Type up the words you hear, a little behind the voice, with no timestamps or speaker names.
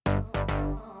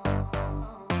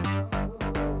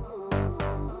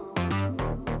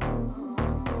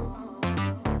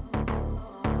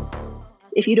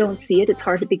if you don't see it, it's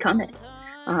hard to become it.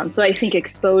 So I think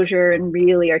exposure and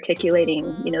really articulating,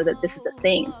 that this is a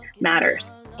thing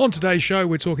matters. On today's show,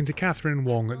 we're talking to Catherine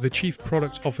Wong, the Chief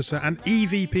Product Officer and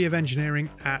EVP of Engineering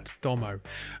at Domo.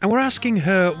 And we're asking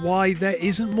her why there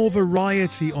isn't more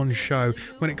variety on show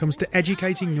when it comes to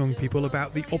educating young people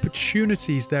about the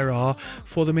opportunities there are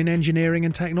for them in engineering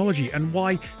and technology, and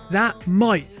why that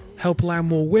might help allow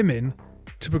more women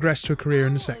to progress to a career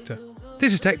in the sector.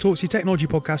 This is Tech Talks, your technology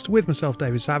podcast with myself,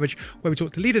 David Savage, where we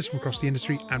talk to leaders from across the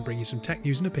industry and bring you some tech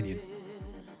news and opinion.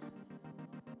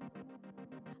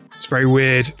 It's very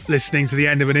weird listening to the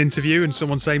end of an interview and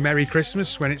someone say Merry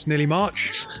Christmas when it's nearly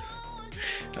March.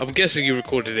 I'm guessing you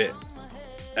recorded it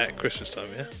at Christmas time,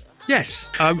 yeah? Yes.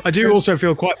 I do also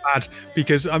feel quite bad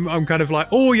because I'm kind of like,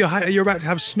 oh, you're about to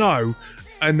have snow.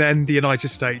 And then the United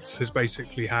States has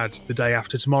basically had the day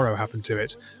after tomorrow happen to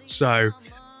it. So,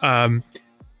 too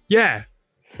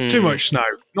much snow.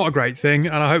 Not a great thing.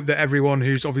 And I hope that everyone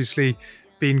who's obviously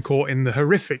been caught in the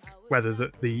horrific weather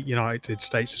that the United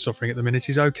States is suffering at the minute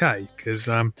is okay, because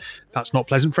that's not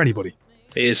pleasant for anybody.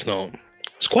 It is not.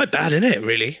 It's quite bad, isn't it,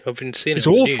 really? I've been seeing it's it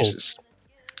on awful. the news.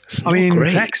 It's not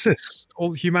great. Texas,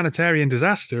 all the humanitarian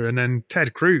disaster, and then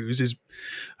Ted Cruz is,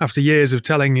 after years of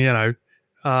telling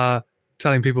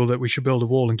people that we should build a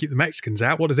wall and keep the Mexicans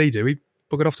out, what did he do? He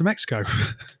buggered off to Mexico.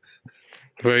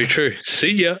 Very true.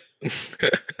 See ya.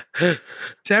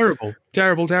 Terrible.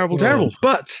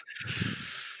 But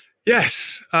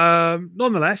yes,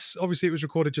 nonetheless, obviously it was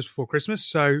recorded just before Christmas,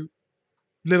 so a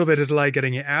little bit of delay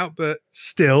getting it out, but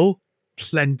still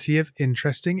plenty of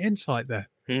interesting insight there.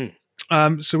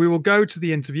 So we will go to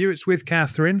the interview. It's with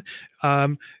Catherine.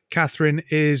 Catherine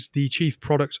is the Chief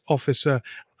Product Officer,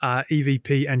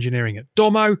 EVP Engineering at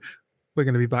Domo. We're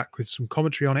going to be back with some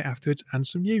commentary on it afterwards and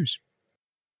some news.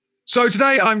 So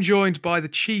today I'm joined by the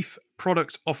Chief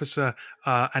Product Officer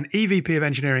and EVP of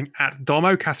Engineering at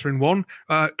Domo, Catherine Wong.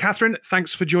 Catherine,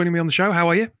 thanks for joining me on the show. How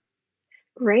are you?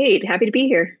 Great. Happy to be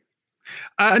here.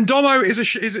 And Domo is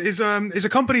a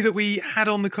company that we had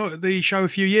on the show a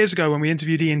few years ago when we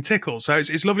interviewed Ian Tickle. So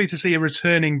it's lovely to see a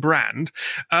returning brand.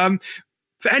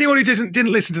 For anyone who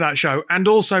didn't listen to that show, and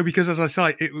also because, as I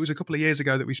say, it was a couple of years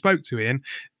ago that we spoke to Ian,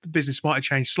 the business might have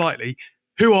changed slightly.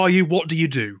 Who are you? What do you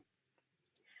do?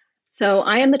 So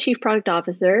I am the Chief Product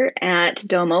Officer at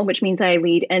Domo, which means I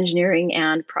lead engineering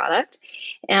and product.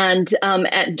 And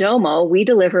at Domo, we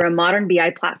deliver a modern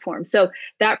BI platform. So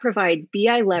that provides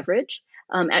BI leverage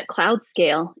at cloud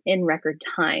scale in record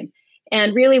time.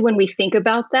 And really, when we think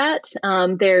about that,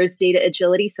 there's data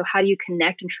agility. So how do you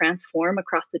connect and transform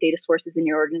across the data sources in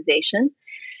your organization?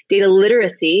 Data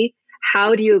literacy.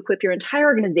 How do you equip your entire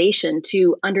organization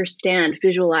to understand,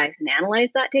 visualize, and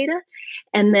analyze that data?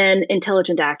 And then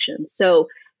intelligent action. So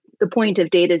the point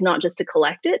of data is not just to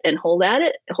collect it and hold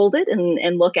it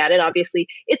and look at it. Obviously,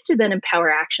 it's to then empower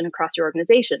action across your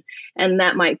organization. And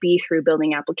that might be through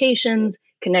building applications,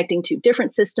 connecting to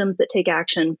different systems that take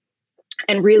action.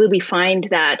 And really, we find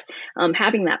that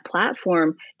having that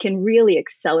platform can really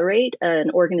accelerate an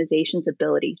organization's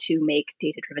ability to make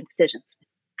data-driven decisions.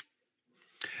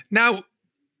 Now,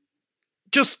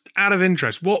 just out of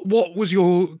interest, what was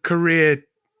your career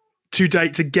to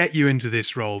date to get you into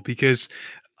this role? Because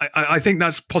I think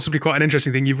that's possibly quite an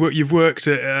interesting thing. You've worked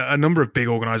at a number of big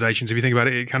organizations. If you think about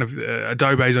it, kind of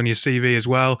Adobe's on your CV as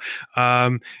well.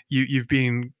 You've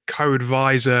been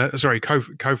co-founder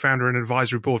and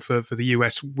advisory board for the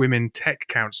US Women Tech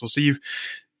Council. So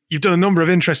you've done a number of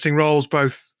interesting roles,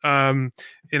 both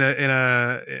in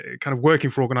a kind of working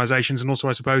for organizations and also,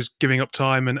 I suppose, giving up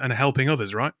time and helping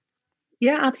others, right?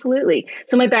 Yeah, absolutely.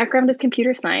 So my background is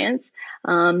computer science.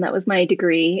 That was my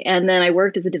degree. And then I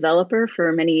worked as a developer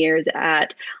for many years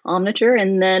at Omniture,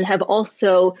 and then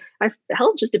I've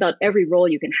held just about every role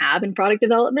you can have in product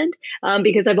development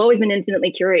because I've always been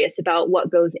infinitely curious about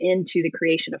what goes into the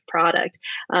creation of product.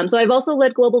 So I've also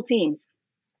led global teams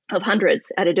of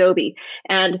hundreds at Adobe.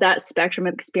 And that spectrum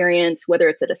of experience, whether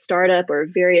it's at a startup or a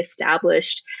very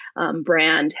established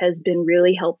brand, has been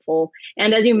really helpful.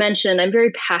 And as you mentioned, I'm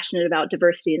very passionate about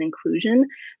diversity and inclusion,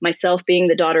 myself being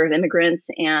the daughter of immigrants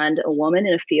and a woman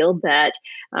in a field that,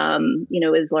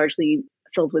 is largely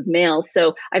filled with males.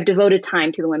 So I've devoted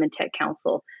time to the Women Tech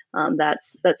Council.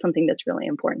 That's something that's really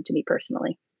important to me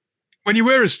personally. When you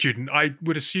were a student, I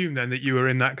would assume then that you were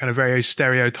in that kind of very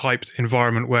stereotyped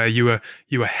environment where you were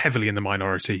heavily in the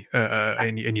minority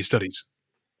in your studies.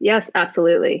 Yes,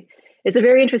 absolutely. It's a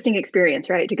very interesting experience,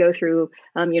 right? To go through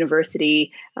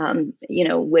university,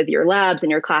 with your labs and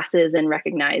your classes and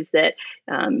recognize that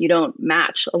you don't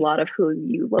match a lot of who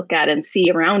you look at and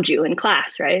see around you in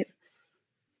class, right?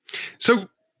 So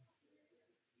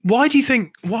Why do you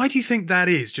think? Why do you think that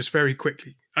is? Just very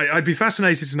quickly, I'd be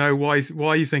fascinated to know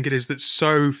why you think it is that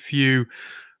so few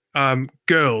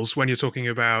girls, when you're talking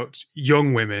about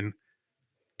young women,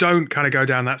 don't kind of go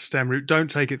down that STEM route, don't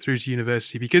take it through to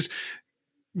university, because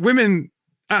women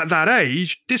at that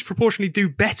age disproportionately do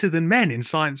better than men in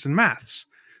science and maths.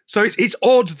 So it's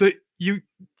odd that you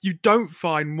don't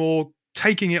find more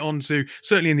taking it onto,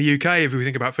 certainly in the UK, if we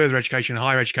think about further education and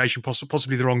higher education,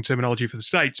 possibly the wrong terminology for the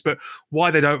States, but why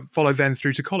they don't follow then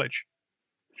through to college.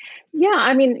 Yeah,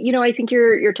 I mean, I think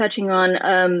you're touching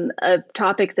on a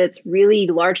topic that's really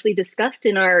largely discussed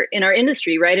in our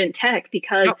industry, right, in tech,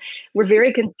 because Yep. we're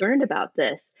very concerned about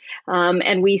this,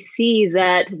 and we see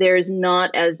that there's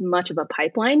not as much of a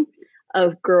pipeline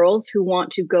of girls who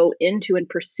want to go into and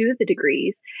pursue the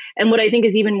degrees. And what I think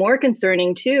is even more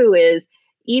concerning too is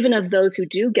even of those who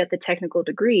do get the technical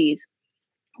degrees,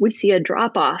 we see a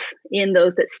drop off in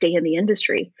those that stay in the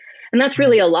industry. And that's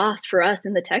really a loss for us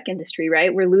in the tech industry,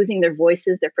 right? We're losing their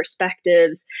voices, their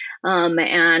perspectives,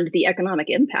 and the economic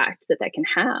impact that can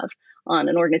have on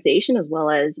an organization as well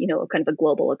as, kind of a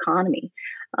global economy.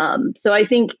 So I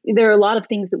think there are a lot of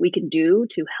things that we can do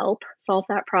to help solve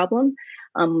that problem.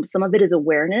 Some of it is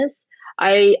awareness.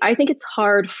 I think it's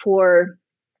hard for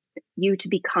you to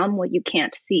become what you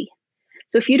can't see.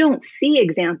 So if you don't see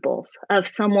examples of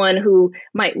someone who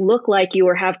might look like you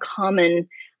or have common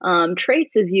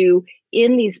traits as you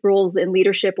in these roles in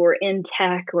leadership or in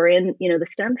tech or in the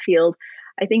STEM field,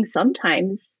 I think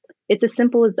sometimes it's as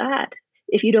simple as that.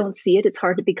 If you don't see it, it's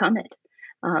hard to become it.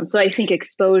 So I think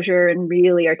exposure and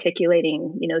really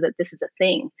articulating, that this is a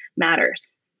thing matters.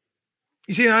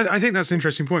 You see, I think that's an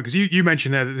interesting point, because you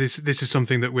mentioned there that this is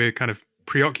something that we're kind of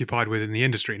preoccupied with in the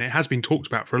industry, and it has been talked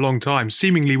about for a long time,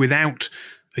 seemingly without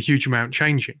a huge amount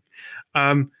changing.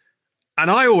 And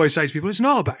I always say to people,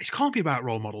 it can't be about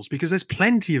role models, because there's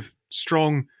plenty of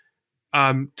strong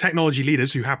technology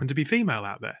leaders who happen to be female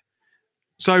out there.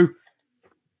 So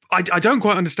I don't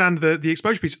quite understand the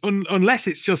exposure piece, unless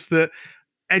it's just that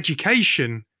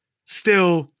education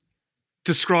still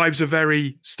describes a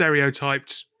very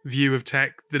stereotyped view of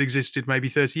tech that existed maybe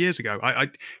 30 years ago.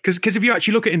 Because if you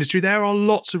actually look at industry, there are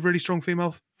lots of really strong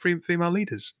female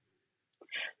leaders.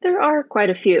 There are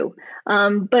quite a few,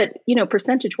 but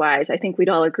percentage wise, I think we'd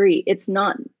all agree it's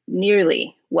not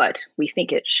nearly what we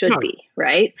think it should be,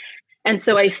 right? And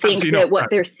so I think that what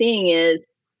they're seeing is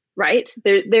right.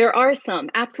 There are some,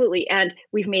 absolutely, and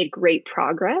we've made great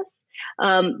progress.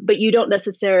 But you don't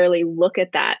necessarily look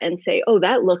at that and say, "Oh,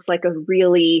 that looks like a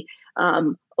really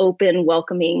open,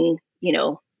 welcoming,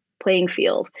 playing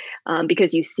field,"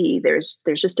 because you see there's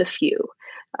just a few.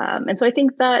 And so I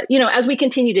think that as we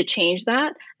continue to change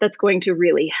that, that's going to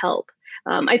really help.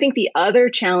 I think the other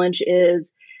challenge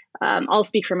is, I'll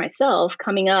speak for myself.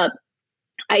 Coming up,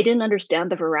 I didn't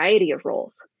understand the variety of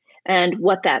roles and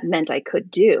what that meant I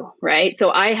could do, right? So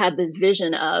I had this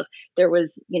vision of there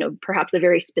was, perhaps a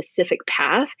very specific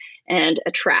path and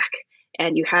a track,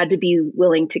 and you had to be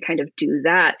willing to kind of do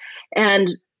that.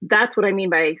 And that's what I mean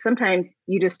by sometimes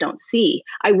you just don't see.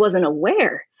 I wasn't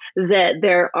aware that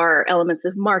there are elements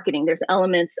of marketing, there's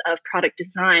elements of product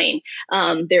design,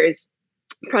 there's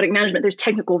product management, there's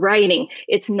technical writing.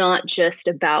 It's not just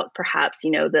about perhaps,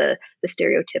 the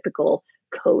stereotypical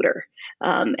coder.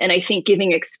 And I think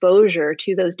giving exposure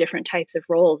to those different types of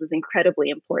roles is incredibly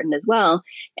important as well.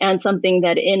 And something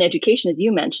that in education, as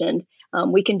you mentioned,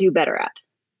 we can do better at.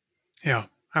 Yeah,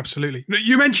 absolutely.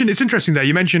 You mentioned, it's interesting there,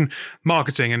 you mentioned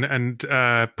marketing and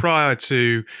prior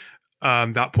to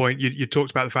that point, you talked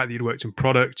about the fact that you'd worked in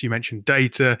product, you mentioned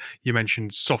data, you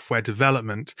mentioned software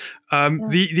development.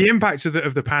 The impact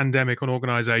of the pandemic on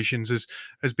organizations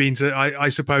has been to, I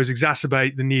suppose,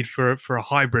 exacerbate the need for a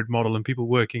hybrid model and people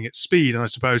working at speed. And I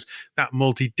suppose that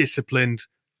multidisciplined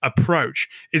approach,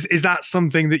 is that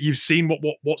something that you've seen?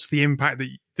 What's the impact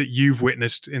that you've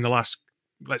witnessed in the last,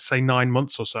 let's say, 9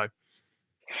 months or so?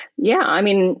 Yeah, I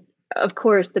mean, of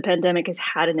course, the pandemic has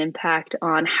had an impact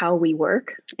on how we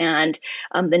work and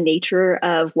the nature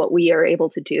of what we are able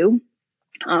to do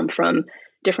from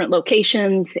different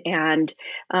locations. And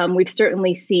we've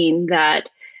certainly seen that,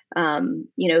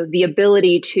 the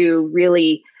ability to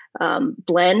really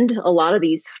blend a lot of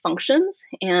these functions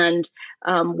and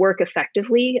work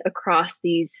effectively across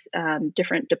these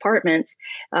different departments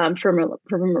from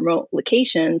remote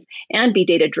locations and be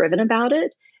data driven about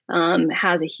it.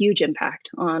 Has a huge impact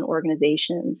on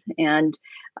organizations. And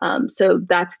so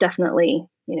that's definitely,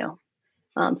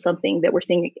 something that we're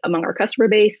seeing among our customer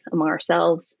base, among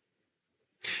ourselves.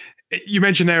 You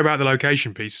mentioned there about the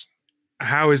location piece.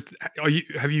 Have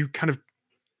you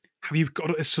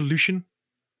got a solution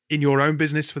in your own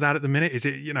business for that at the minute? Is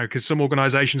it, because some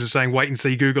organizations are saying wait and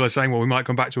see. Google are saying, well, we might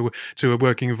come back to a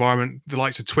working environment. The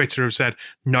likes of Twitter have said,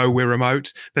 no, we're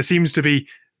remote. There seems to be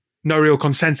no real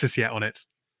consensus yet on it.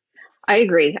 I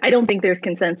agree. I don't think there's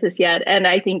consensus yet. And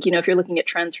I think, if you're looking at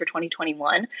trends for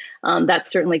 2021,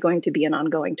 that's certainly going to be an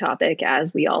ongoing topic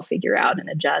as we all figure out and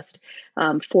adjust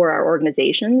for our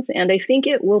organizations. And I think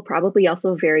it will probably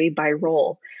also vary by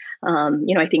role.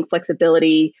 I think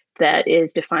flexibility that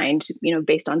is defined,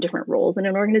 based on different roles in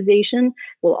an organization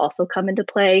will also come into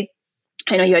play.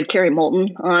 I know you had Carrie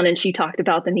Moulton on, and she talked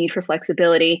about the need for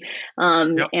flexibility.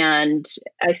 Yep. And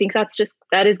I think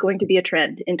that is going to be a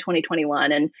trend in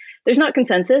 2021. And there's not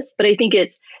consensus, but I think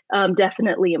it's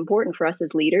definitely important for us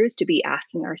as leaders to be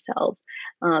asking ourselves,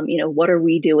 what are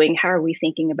we doing? How are we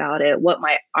thinking about it? What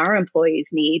might our employees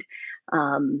need?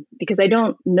 Because I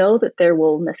don't know that there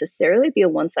will necessarily be a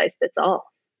one size fits all.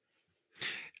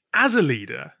 As a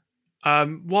leader,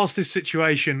 whilst this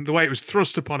situation, the way it was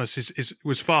thrust upon us,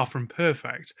 was far from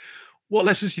perfect, what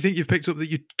lessons do you think you've picked up that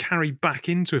you'd carry back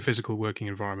into a physical working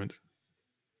environment?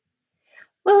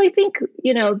 Well, I think,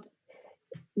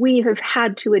 we have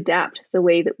had to adapt the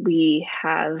way that we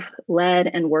have led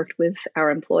and worked with our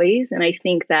employees. And I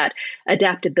think that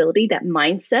adaptability, that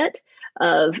mindset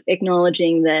of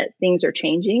acknowledging that things are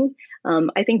changing,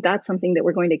 I think that's something that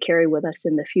we're going to carry with us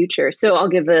in the future. So I'll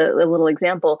give a little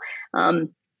example.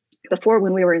 Before,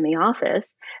 when we were in the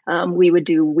office, we would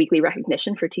do weekly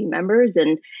recognition for team members,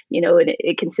 and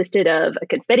it consisted of a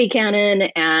confetti cannon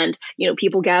and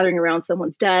people gathering around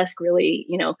someone's desk, really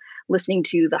listening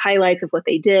to the highlights of what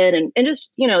they did, and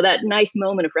just that nice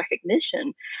moment of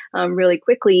recognition, really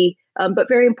quickly, but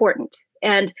very important.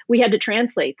 And we had to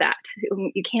translate that.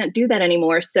 You can't do that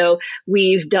anymore. So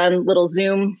we've done little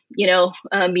Zoom,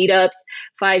 meetups,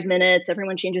 5 minutes.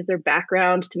 Everyone changes their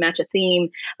background to match a theme.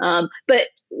 But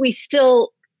we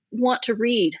still want to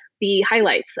read the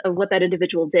highlights of what that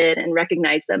individual did and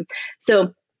recognize them.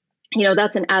 So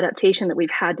that's an adaptation that we've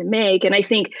had to make. And I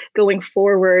think going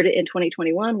forward in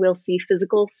 2021, we'll see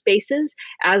physical spaces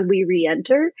as we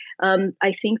re-enter.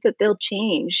 I think that they'll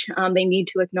change. They need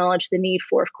to acknowledge the need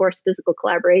for, of course, physical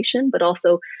collaboration, but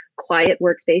also quiet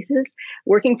workspaces.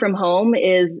 Working from home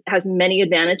has many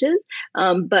advantages,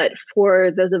 but for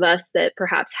those of us that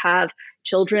perhaps have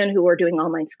children who are doing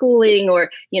online schooling, or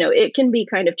it can be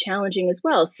kind of challenging as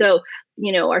well. So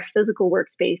our physical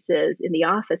workspaces in the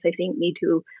office, I think, need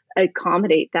to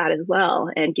accommodate that as well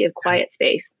and give quiet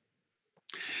space.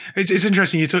 It's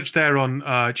interesting you touched there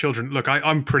on children. Look,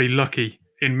 I'm pretty lucky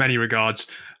in many regards.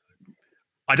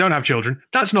 I don't have children.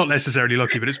 That's not necessarily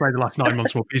lucky, but it's made the last 9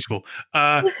 months more peaceful.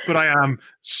 But I am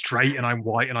straight, and I'm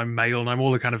white, and I'm male, and I'm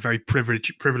all the kind of very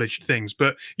privileged things.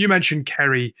 But you mentioned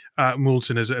Carrie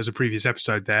Moulton as a previous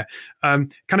episode there.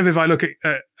 Kind of if I look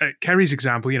at Kerry's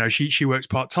example, she works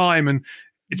part-time, and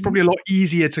it's probably a lot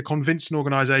easier to convince an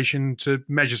organization to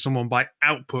measure someone by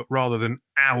output rather than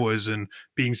hours and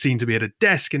being seen to be at a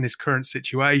desk in this current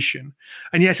situation.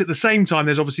 And yet at the same time,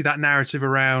 there's obviously that narrative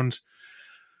around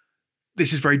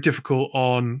this is very difficult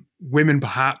on women,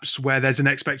 perhaps, where there's an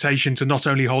expectation to not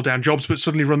only hold down jobs, but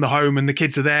suddenly run the home and the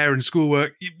kids are there and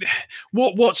schoolwork.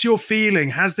 What's your feeling?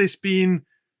 Has this been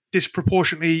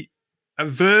disproportionately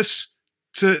adverse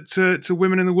to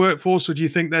women in the workforce, or do you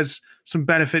think there's some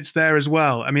benefits there as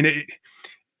well? I mean,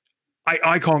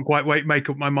 I can't quite make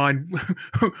up my mind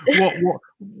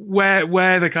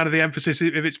where the kind of the emphasis,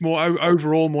 if it's more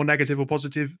overall more negative or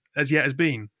positive as yet has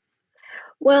been.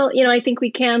 Well, I think we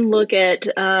can look at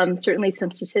certainly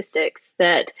some statistics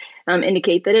that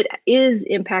indicate that it is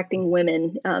impacting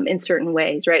women in certain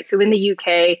ways, right? So in the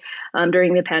UK,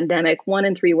 during the pandemic, 1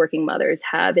 in 3 working mothers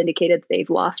have indicated they've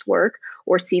lost work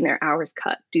or seen their hours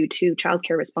cut due to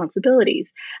childcare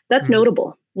responsibilities. That's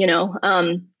notable,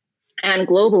 and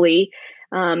globally,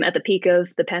 at the peak of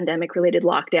the pandemic-related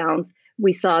lockdowns,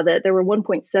 we saw that there were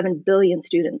 1.7 billion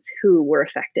students who were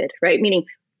affected, right? Meaning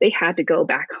they had to go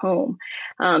back home.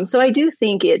 So I do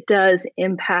think it does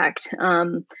impact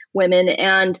women.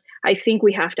 And I think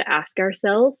we have to ask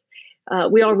ourselves,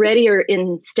 we already are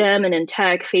in STEM and in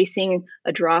tech facing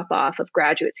a drop off of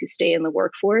graduates who stay in the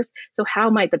workforce. So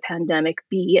how might the pandemic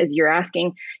be, as you're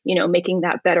asking, making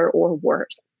that better or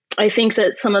worse? I think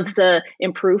that some of the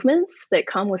improvements that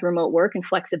come with remote work and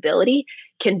flexibility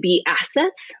can be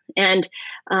assets and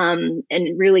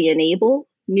really enable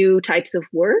new types of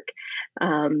work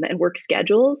and work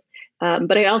schedules.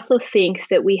 But I also think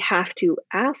that we have to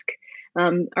ask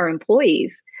our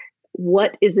employees,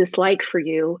 what is this like for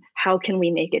you? How can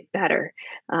we make it better?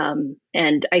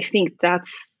 And I think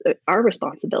that's our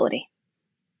responsibility.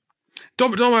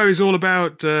 Domo is all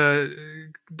about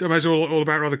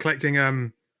rather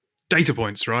collecting data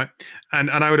points, right? And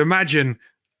I would imagine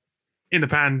in the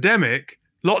pandemic,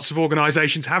 lots of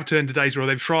organizations have turned to data, or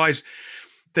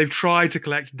they've tried to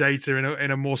collect data in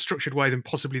a more structured way than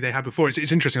possibly they had before.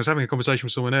 It's interesting. I was having a conversation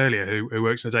with someone earlier who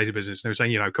works in a data business, and they were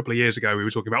saying, a couple of years ago we were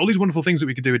talking about all these wonderful things that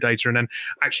we could do with data, and then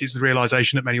actually it's the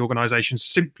realization that many organizations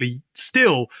simply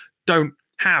still don't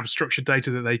have structured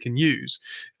data that they can use.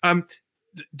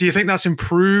 Do you think that's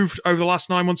improved over the last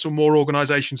 9 months, or more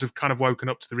organizations have kind of woken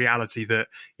up to the reality that,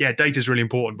 data is really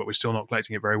important, but we're still not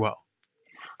collecting it very well?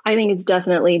 I think it's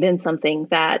definitely been something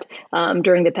that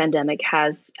during the pandemic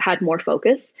has had more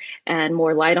focus and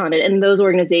more light on it. And those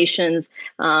organizations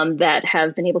that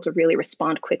have been able to really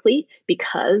respond quickly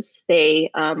because they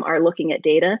are looking at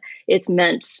data, it's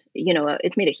meant,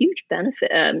 it's made a huge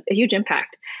benefit, a huge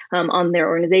impact on their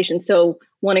organization. So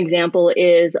one example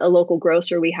is a local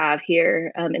grocer we have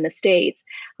here in the States,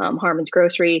 Harmon's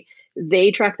Grocery.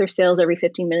 They track their sales every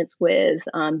 15 minutes with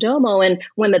Domo. And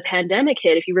when the pandemic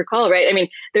hit, if you recall, right, I mean,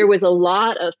 there was a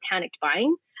lot of panicked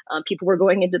buying. People were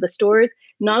going into the stores.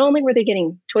 Not only were they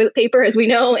getting toilet paper, as we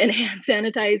know, and hand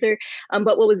sanitizer,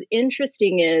 but what was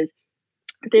interesting is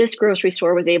this grocery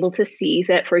store was able to see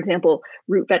that, for example,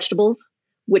 root vegetables,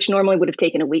 which normally would have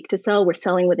taken a week to sell, were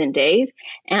selling within days.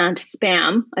 And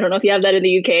Spam, I don't know if you have that in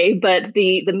the UK, but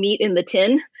the meat in the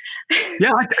tin.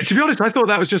 Yeah, to be honest, I thought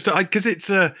that was just because it's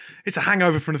a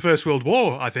hangover from the First World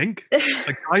War. I think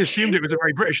I assumed it was a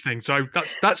very British thing, so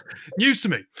that's news to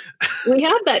me. We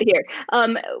have that here.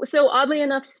 So oddly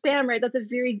enough, Spam, right? That's a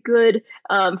very good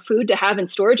food to have in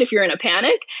storage if you're in a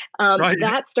panic. Right.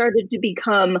 That started to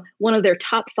become one of their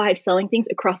top 5 selling things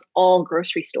across all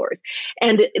grocery stores,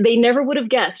 and they never would have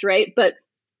guessed, right? But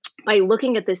by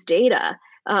looking at this data,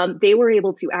 they were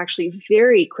able to actually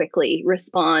very quickly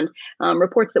respond.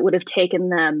 Reports that would have taken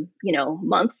them,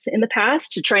 months in the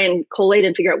past to try and collate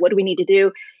and figure out what do we need to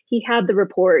do. He had the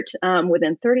report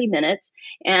within 30 minutes,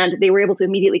 and they were able to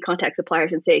immediately contact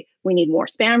suppliers and say, we need more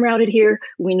Spam routed here.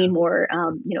 We need more,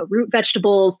 root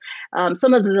vegetables,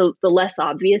 some of the less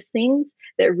obvious things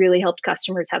that really helped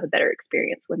customers have a better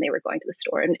experience when they were going to the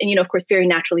store. And of course, very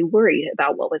naturally worried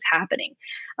about what was happening.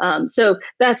 So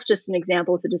that's just an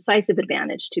example. It's a decisive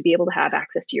advantage to be able to have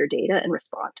access to your data and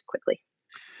respond quickly.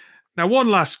 Now, one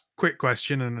last quick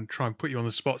question, and try and put you on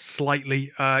the spot slightly.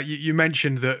 You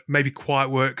mentioned that maybe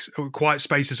quiet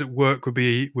spaces at work would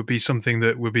be something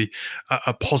that would be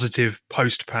a positive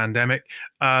post-pandemic,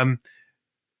 and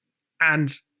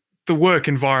the work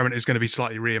environment is going to be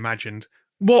slightly reimagined.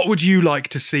 What would you like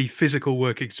to see physical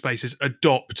working spaces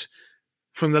adopt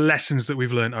from the lessons that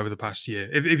we've learned over the past year?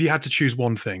 If you had to choose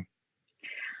one thing.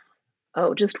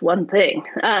 Oh, just one thing.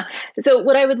 So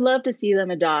what I would love to see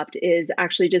them adopt is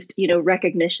actually just,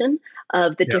 recognition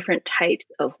of the different types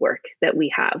of work that we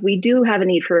have. We do have a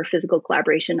need for physical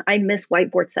collaboration. I miss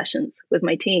whiteboard sessions with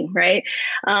my team, right?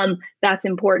 That's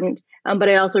important. But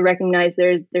I also recognize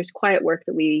there's quiet work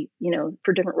that we,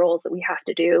 for different roles that we have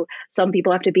to do. Some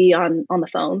people have to be on the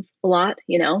phones a lot,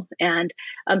 and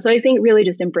so I think really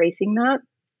just embracing that.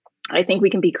 I think we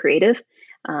can be creative.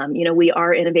 We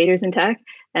are innovators in tech.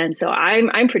 And so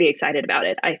I'm pretty excited about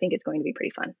it. I think it's going to be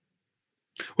pretty fun.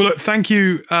 Well, look, thank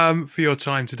you for your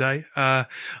time today. I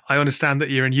understand that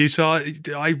you're in Utah.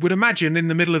 I would imagine in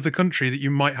the middle of the country that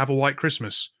you might have a white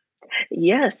Christmas.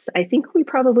 Yes, I think we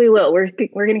probably will. We're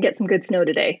going to get some good snow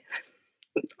today.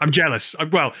 I'm jealous.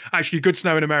 Well, actually, good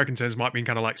snow in American terms might mean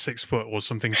kind of like 6 foot or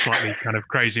something slightly kind of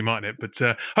crazy, mightn't it?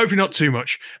 But hopefully not too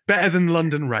much. Better than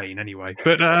London rain anyway.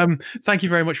 But thank you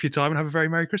very much for your time and have a very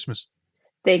Merry Christmas.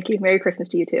 Thank you. Merry Christmas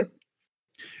to you too.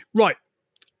 Right.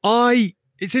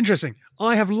 It's interesting.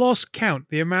 I have lost count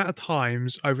the amount of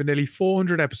times over nearly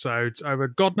 400 episodes, over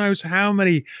God knows how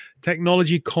many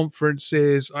technology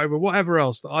conferences, over whatever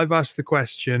else, that I've asked the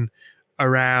question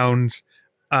around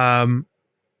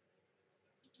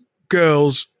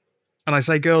girls, and I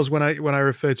say girls when I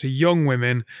refer to young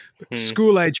women, but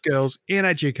school-age girls in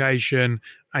education,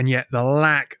 and yet the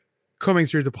lack coming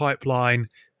through the pipeline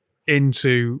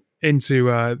into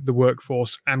the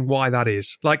workforce, and why that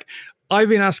is. Like, I've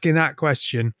been asking that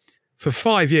question for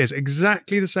 5 years,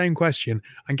 exactly the same question,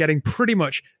 and getting pretty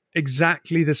much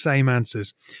exactly the same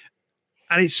answers.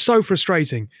 And it's so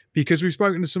frustrating because we've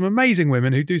spoken to some amazing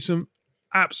women who do some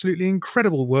absolutely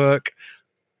incredible work,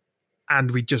 and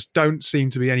we just don't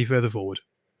seem to be any further forward.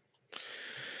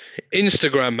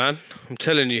 Instagram, man, I'm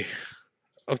telling you,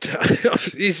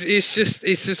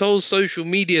 it's this whole social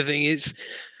media thing. It's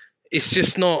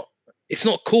just not. It's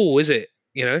not cool, is it?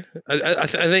 I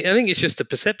think it's just a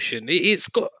perception. It's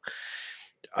got,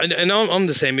 and I'm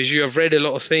the same as you. I've read a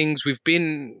lot of things. We've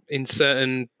been in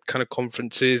certain kind of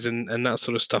conferences and that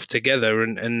sort of stuff together,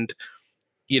 and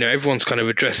everyone's kind of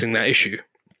addressing that issue.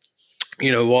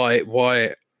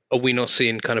 Why are we not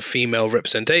seeing kind of female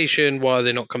representation? Why are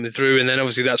they not coming through? And then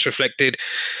obviously that's reflected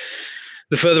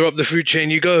the further up the food chain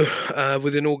you go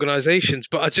within organizations.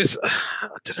 But I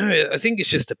don't know. I think it's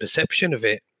just a perception of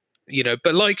it,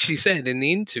 But like she said in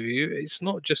the interview, it's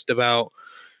not just about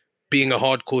being a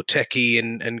hardcore techie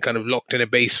and kind of locked in a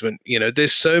basement.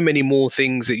 There's so many more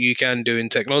things that you can do in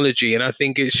technology. And I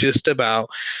think it's just about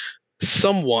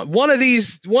one of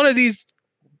these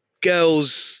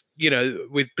girls,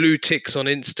 with blue ticks on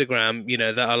Instagram,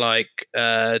 that are like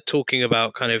talking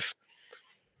about kind of,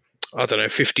 I don't know,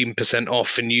 15%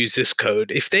 off and use this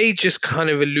code. If they just kind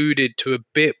of alluded to a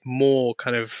bit more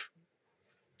kind of,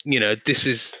 this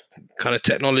is kind of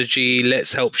technology,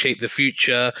 let's help shape the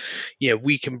future.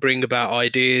 We can bring about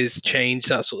ideas, change,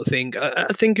 that sort of thing.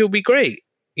 I think it'll be great,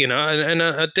 and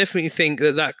I definitely think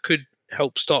that could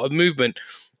help start a movement.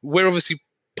 We're obviously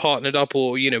partnered up,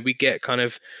 or, we get kind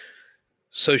of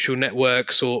social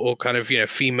networks or kind of,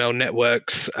 female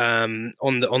networks on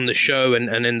the show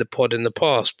and in the pod in the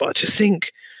past. But I just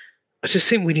think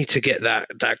we need to get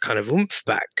that kind of oomph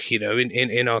back,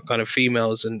 in our kind of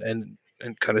females and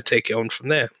kind of take it on from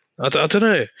there. I don't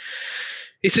know.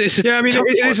 It's it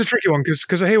is a tricky one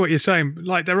because I hear what you're saying.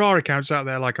 Like, there are accounts out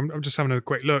there. Like, I'm just having a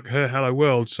quick look. Her Hello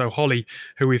World. So Holly,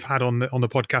 who we've had on the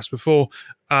podcast before,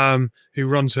 who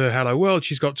runs Her Hello World,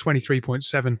 she's got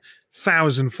 23.7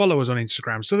 thousand followers on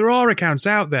Instagram. So there are accounts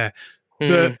out there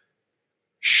that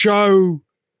show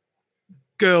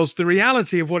girls the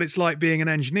reality of what it's like being an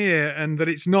engineer, and that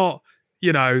it's not,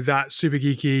 that super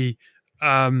geeky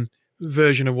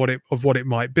version of what it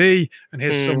might be. And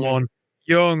here's someone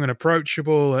young and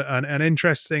approachable and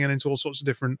interesting and into all sorts of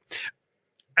different.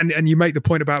 And you make the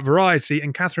point about variety,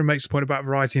 and Catherine makes the point about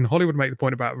variety, and Hollywood make the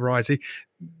point about variety.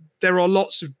 There are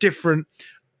lots of different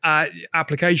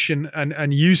application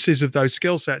and uses of those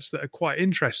skill sets that are quite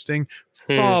interesting,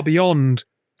 far beyond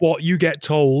what you get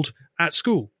told at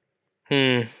school.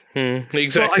 Exactly.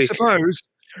 But I suppose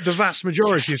the vast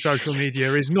majority of social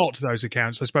media is not those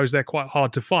accounts. I suppose they're quite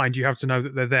hard to find. You have to know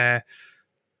that they're there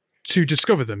to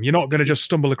discover them. You're not going to just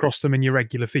stumble across them in your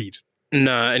regular feed.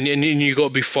 No, and you got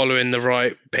to be following the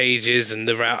right pages and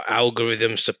the right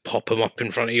algorithms to pop them up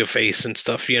in front of your face and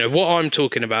stuff. What I'm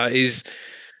talking about is,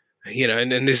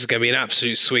 and this is going to be an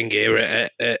absolute swing here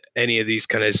at any of these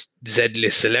kind of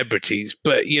Z-list celebrities.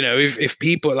 But, if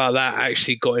people like that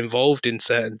actually got involved in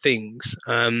certain things,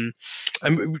 and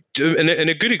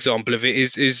a good example of it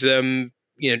is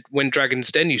when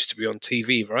Dragon's Den used to be on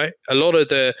TV, right? A lot of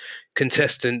the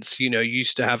contestants,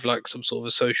 used to have like some sort of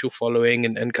a social following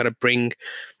and kind of bring,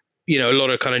 a lot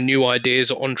of kind of new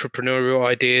ideas or entrepreneurial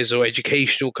ideas or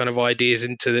educational kind of ideas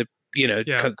into the,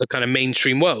 the kind of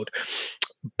mainstream world.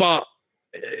 But,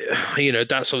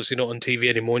 that's obviously not on TV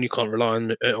anymore, and you can't rely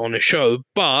on a show.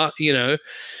 But,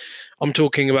 I'm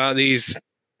talking about these,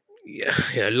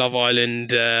 Love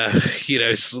Island,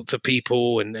 sorts of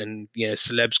people and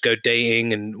celebs go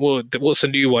dating, and what's a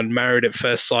new one, Married at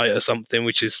First Sight or something,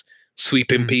 which is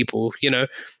sweeping people,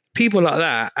 people like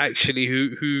that actually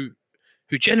who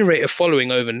generate a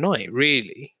following overnight,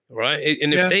 really, right?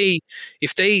 And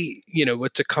if they were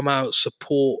to come out,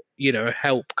 support,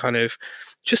 help kind of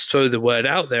just throw the word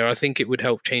out there, I think it would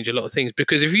help change a lot of things.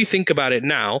 Because if you think about it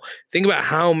now, think about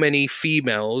how many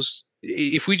females,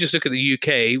 if we just look at the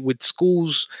UK, with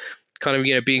schools kind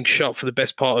of, being shut for the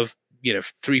best part of,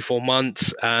 3-4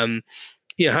 months, how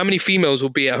many females will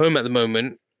be at home at the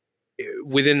moment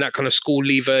within that kind of school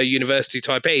leaver, university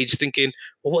type age, thinking,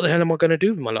 well, what the hell am I going to do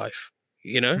with my life?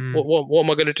 What am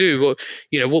I going to do?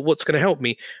 What's going to help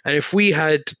me? And if we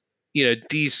had,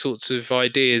 these sorts of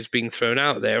ideas being thrown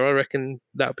out there, I reckon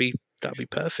that'd be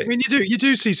perfect. I mean, you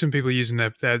do see some people using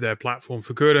their platform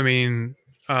for good. I mean,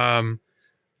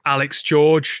 Alex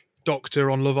George, Dr.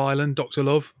 Love on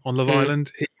Love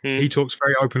Island, he talks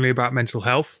very openly about mental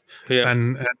health. Yeah.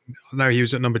 And I know he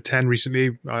was at number 10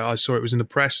 recently. I saw it was in the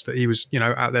press that he was,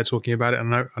 out there talking about it.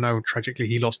 And I know tragically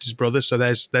he lost his brother. So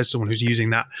there's someone who's using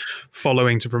that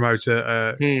following to promote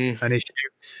an issue.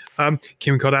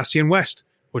 Kim Kardashian West,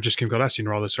 or just Kim Kardashian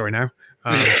rather, sorry now.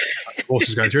 Divorce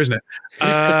is going through, isn't it?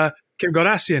 Kim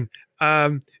Kardashian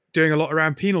doing a lot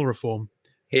around penal reform.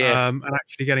 And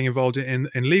actually getting involved in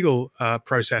legal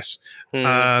process,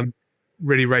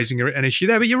 really raising an issue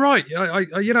there. But you're right.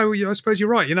 I suppose you're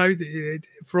right.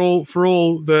 For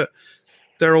all that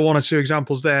there are one or two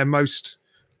examples there, most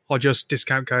are just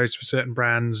discount codes for certain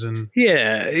brands. And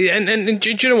and do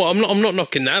you know what? I'm not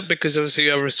knocking that, because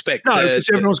obviously I respect. No, because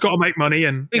everyone's got to make money,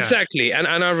 and exactly, and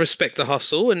I respect the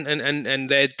hustle, and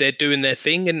they're doing their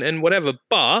thing and whatever.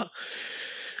 But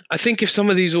I think if some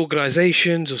of these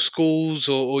organizations or schools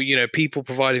or people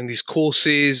providing these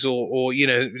courses or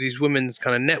these women's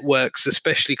kind of networks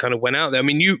especially kind of went out there. I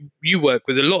mean, you work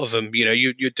with a lot of them.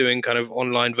 You're doing kind of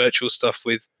online virtual stuff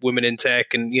with women in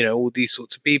tech and all these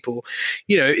sorts of people.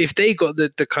 If they got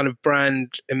the kind of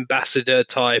brand ambassador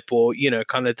type or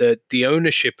kind of the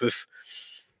ownership of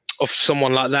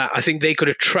someone like that, I think they could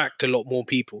attract a lot more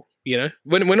people.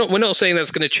 We're not saying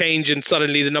that's going to change and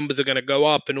suddenly the numbers are going to go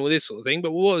up and all this sort of thing. But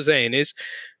what we're saying is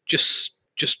just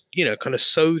kind of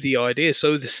sow the idea,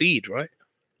 sow the seed, right?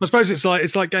 I suppose it's like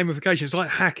gamification. It's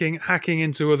like hacking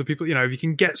into other people. If you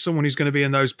can get someone who's going to be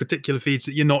in those particular feeds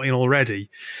that you're not in already.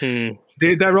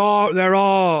 There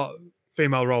are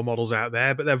female role models out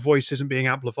there, but their voice isn't being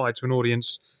amplified to an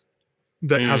audience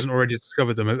that hasn't already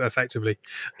discovered them effectively.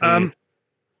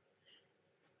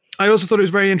 I also thought it was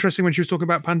very interesting when she was talking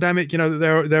about pandemic.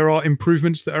 That there are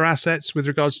improvements that are assets with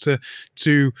regards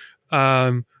to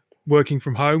working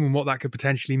from home and what that could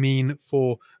potentially mean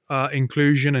for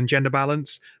inclusion and gender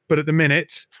balance. But at the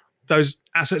minute, those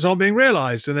assets aren't being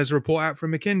realised. And there's a report out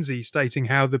from McKinsey stating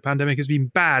how the pandemic has been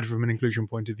bad from an inclusion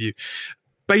point of view.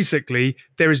 Basically,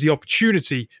 there is the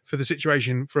opportunity for the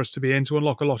situation for us to be in to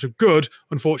unlock a lot of good.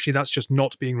 Unfortunately, that's just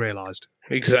not being realised.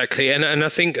 Exactly, and I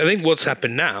think what's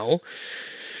happened now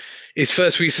is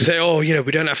first we used to say,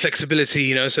 we don't have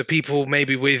flexibility, so people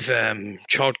maybe with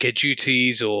childcare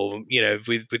duties or,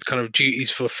 with kind of duties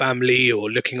for family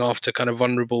or looking after kind of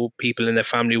vulnerable people in their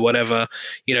family, whatever,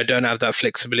 don't have that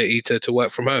flexibility to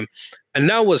work from home. And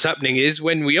now what's happening is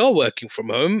when we are working from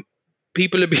home,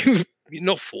 people are being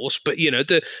not forced, but,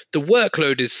 the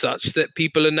workload is such that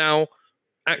people are now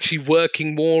actually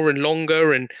working more and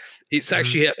longer. And it's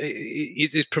actually,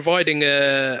 it's providing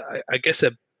a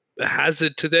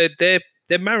hazard to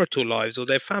their marital lives or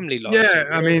their family lives. Yeah,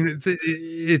 I mean,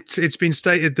 it's been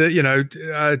stated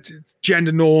that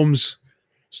gender norms,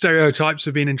 stereotypes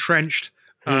have been entrenched.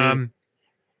 Women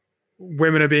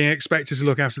are being expected to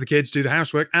look after the kids, do the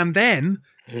housework, and then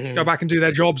go back and do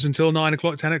their jobs until 9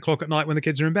 o'clock, 10 o'clock at night when the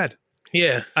kids are in bed.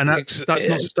 Yeah, and that's not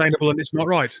sustainable and it's not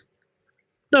right.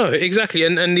 No, exactly.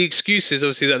 And the excuse is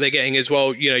obviously that they're getting as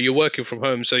well, you're working from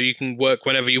home, so you can work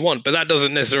whenever you want. But that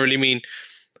doesn't necessarily mean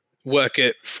work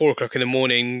at 4 o'clock in the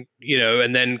morning,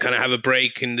 and then kind of have a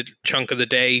break in the chunk of the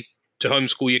day to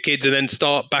homeschool your kids and then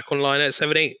start back online at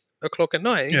 7, 8 o'clock at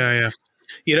night.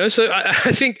 Yeah. So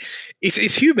I think it's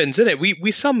humans, isn't it?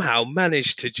 We somehow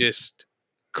manage to just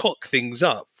cock things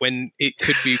up when it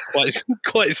could be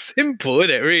quite simple, isn't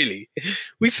it? Really,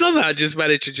 we somehow just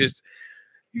manage to just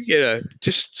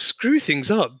screw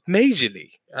things up majorly.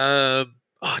 I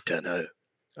don't know.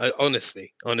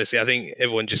 Honestly, I think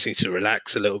everyone just needs to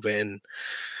relax a little bit and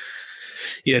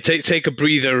take a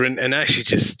breather and actually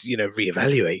just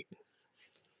reevaluate.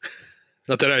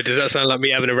 I don't know. Does that sound like me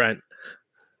having a rant?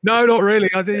 No, not really.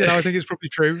 I think it's probably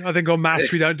true. I think en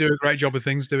masse we don't do a great job of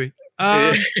things, do we?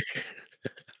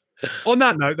 On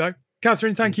that note, though,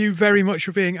 Catherine, thank you very much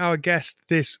for being our guest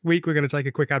this week. We're going to take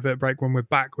a quick advert break. When we're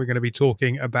back, we're going to be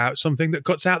talking about something that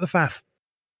cuts out the faff.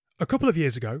 A couple of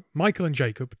years ago, Michael and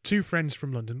Jacob, two friends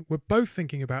from London, were both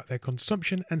thinking about their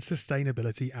consumption and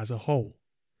sustainability as a whole.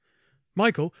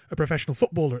 Michael, a professional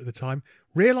footballer at the time,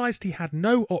 realised he had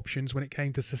no options when it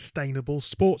came to sustainable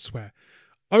sportswear.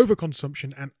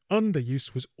 Overconsumption and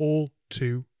underuse was all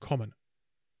too common.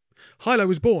 Hilo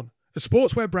was born, a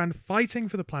sportswear brand fighting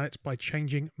for the planet by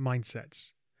changing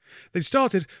mindsets. They've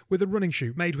started with a running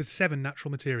shoe made with 7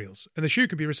 natural materials, and the shoe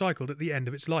can be recycled at the end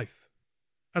of its life.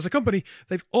 As a company,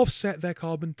 they've offset their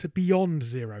carbon to beyond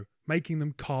zero, making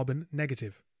them carbon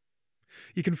negative.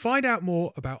 You can find out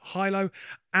more about Hilo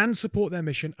and support their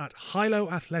mission at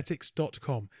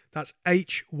hiloathletics.com. That's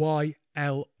HYLO.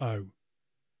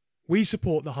 We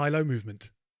support the Hilo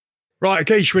movement. Right,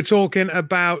 Akish, we're talking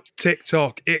about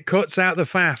TikTok. It cuts out the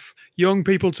faff. Young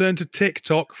people turn to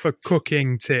TikTok for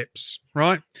cooking tips,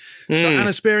 right? So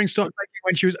Anna Spearing started making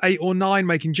when she was 8 or 9,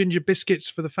 making ginger biscuits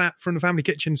from the family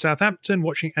kitchen in Southampton,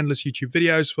 watching endless YouTube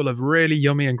videos full of really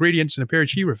yummy ingredients in a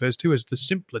period she refers to as the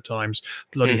simpler times.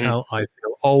 Bloody hell, I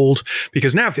feel old.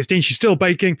 Because now 15, she's still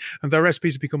baking, and their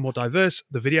recipes have become more diverse.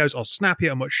 The videos are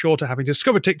snappier and much shorter. Having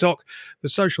discovered TikTok, the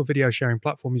social video sharing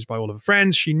platform used by all of her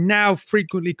friends, she now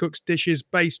frequently cooks dishes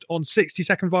based on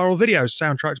 60-second viral videos,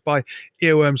 soundtracked by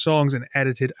earworm songs and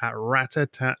edited at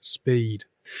rat-a-tat speed.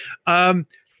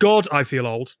 God, I feel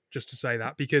old, just to say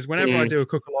that, because whenever I do a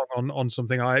cook along on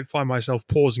something, I find myself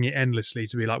pausing it endlessly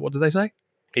to be like, what did they say?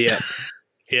 Yeah.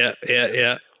 Have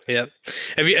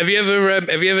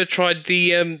you ever tried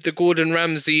the Gordon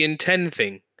Ramsay in 10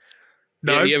 thing?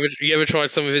 No. Yeah, you ever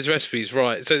tried some of his recipes?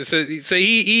 Right. So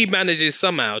he manages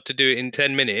somehow to do it in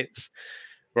 10 minutes,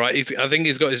 right? I think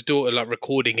he's got his daughter like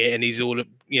recording it, and he's all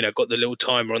got the little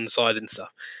timer on the side and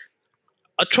stuff.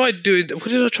 I tried doing. What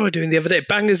did I try doing the other day?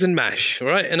 Bangers and mash,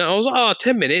 right? And I was like,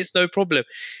 10 minutes, no problem.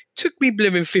 Took me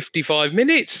blimmin' 55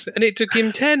 minutes, and it took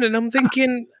him 10. And I'm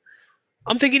thinking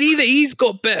either he's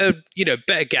got better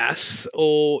gas,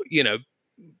 or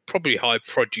probably high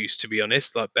produce, to be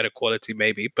honest, like better quality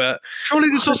maybe. But surely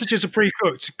the sausages are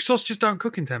pre-cooked. Sausages don't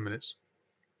cook in 10 minutes.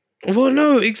 Well,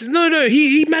 no.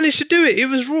 He managed to do it. It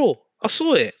was raw. I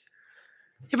saw it.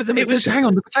 Yeah, but hang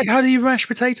on. How do you mash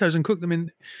potatoes and cook them in?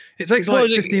 It takes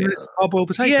 15 minutes to hard-boiled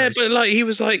potatoes. Yeah, but he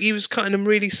was cutting them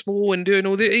really small and doing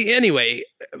all this. Anyway,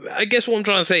 I guess what I'm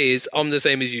trying to say is I'm the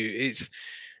same as you.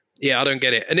 I don't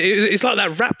get it. And it's like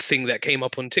that rap thing that came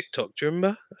up on TikTok. Do you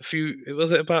remember?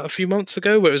 About a few months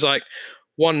ago, where it was like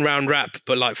one round wrap,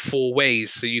 but like 4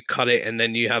 ways. So you cut it and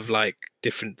then you have like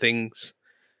different things.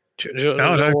 No.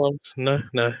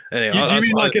 Anyway, do you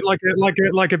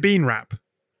mean like a bean wrap?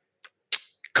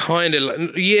 Kind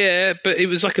of, yeah, but it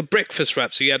was like a breakfast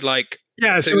wrap. So you had like,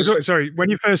 sorry. When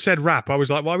you first said rap, I was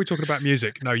like, "Why are we talking about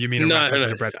music?" No, you mean rap as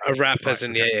in a bread. A rap as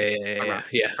in yeah,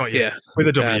 Got you. With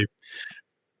a W.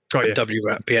 Got you. W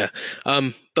wrap, yeah.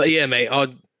 But yeah, mate,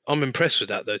 I'm impressed with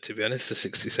that though. To be honest, the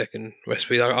 60-second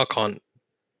recipe, I can't.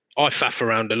 I faff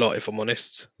around a lot, if I'm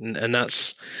honest, and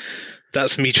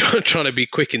that's me trying to be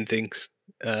quick in things.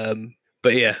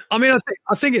 But yeah, I mean,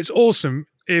 I think it's awesome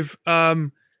if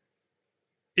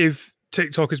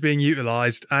TikTok is being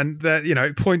utilized, and that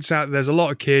it points out there's a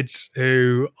lot of kids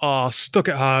who are stuck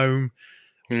at home.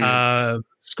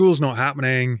 School's not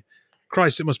happening.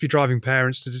 Christ, it must be driving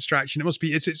parents to distraction. It must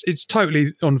be. It's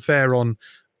totally unfair on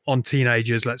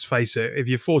teenagers. Let's face it. If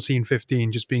you're 14,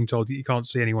 15, just being told that you can't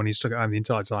see anyone, you're stuck at home the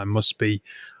entire time must be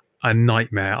a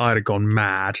nightmare. I'd have gone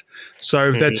mad. So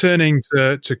if they're turning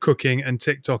to cooking, and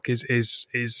TikTok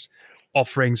is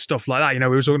offering stuff like that.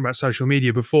 We were talking about social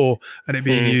media before and it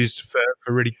being used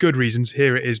for really good reasons.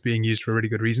 Here it is being used for a really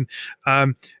good reason.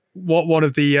 One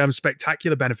of the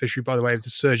spectacular beneficiary, by the way, of the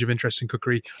surge of interest in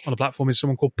cookery on the platform is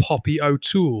someone called Poppy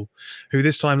O'Toole, who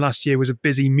this time last year was a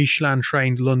busy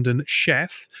Michelin-trained London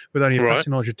chef with only a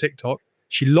passing knowledge of TikTok.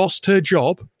 She lost her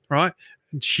job, right?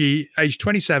 And she, aged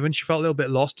 27, she felt a little bit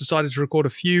lost, decided to record a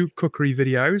few cookery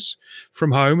videos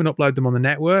from home and upload them on the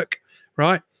network,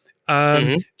 right?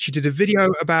 She did a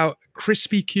video about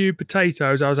crispy cube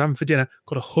potatoes I was having for dinner,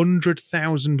 got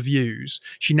 100,000 views.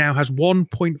 She now has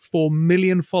 1.4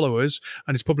 million followers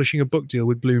and is publishing a book deal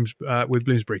with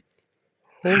Bloomsbury.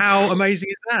 How amazing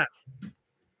is that?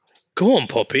 Go on,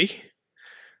 Poppy.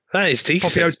 That is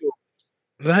decent. Poppy O'Toole.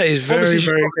 That is very,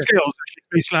 very good. Skills.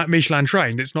 She's Michelin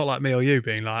trained. It's not like me or you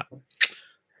being like,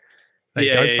 there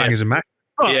you go, bangers and mash.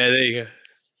 But yeah, there you go.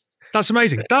 That's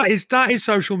amazing. That is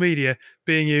social media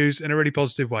being used in a really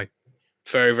positive way.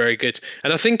 Very, very good.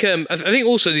 And I think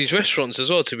also these restaurants as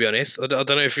well. To be honest, I don't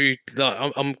know if you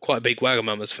like. I'm quite a big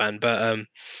Wagamama's fan, but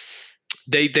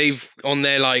they've on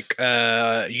their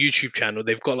YouTube channel,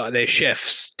 they've got like their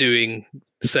chefs doing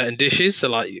certain dishes, so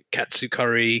like katsu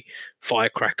curry,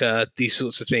 firecracker, these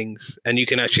sorts of things, and you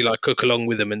can actually like cook along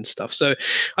with them and stuff. So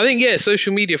I think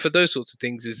social media for those sorts of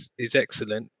things is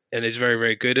excellent and is very,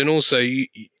 very good. And also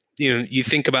you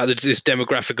think about this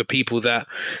demographic of people that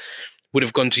would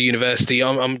have gone to university.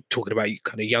 I'm talking about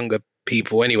kind of younger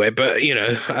people anyway, but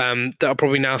that are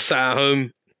probably now sat at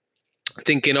home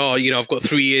thinking, I've got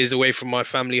 3 years away from my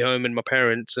family home and my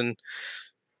parents, and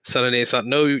suddenly it's like,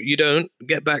 no, you don't,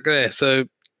 get back there. So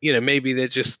maybe they're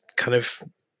just kind of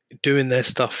doing their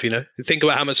stuff. Think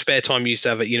about how much spare time you used to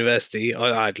have at university.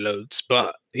 I had loads,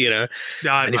 but I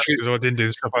didn't do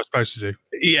the stuff I was supposed to do.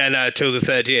 Yeah, no, till the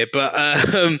 3rd year.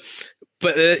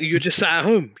 But you're just sat at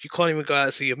home. You can't even go out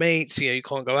and see your mates. You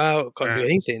can't go out, can't do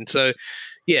anything. So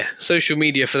social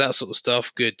media for that sort of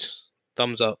stuff, good.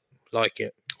 Thumbs up. Like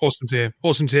it. Awesome to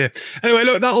hear. Anyway,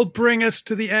 look, that'll bring us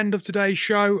to the end of today's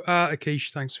show.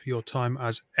 Akish, thanks for your time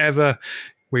as ever.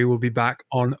 We will be back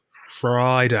on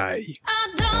Friday.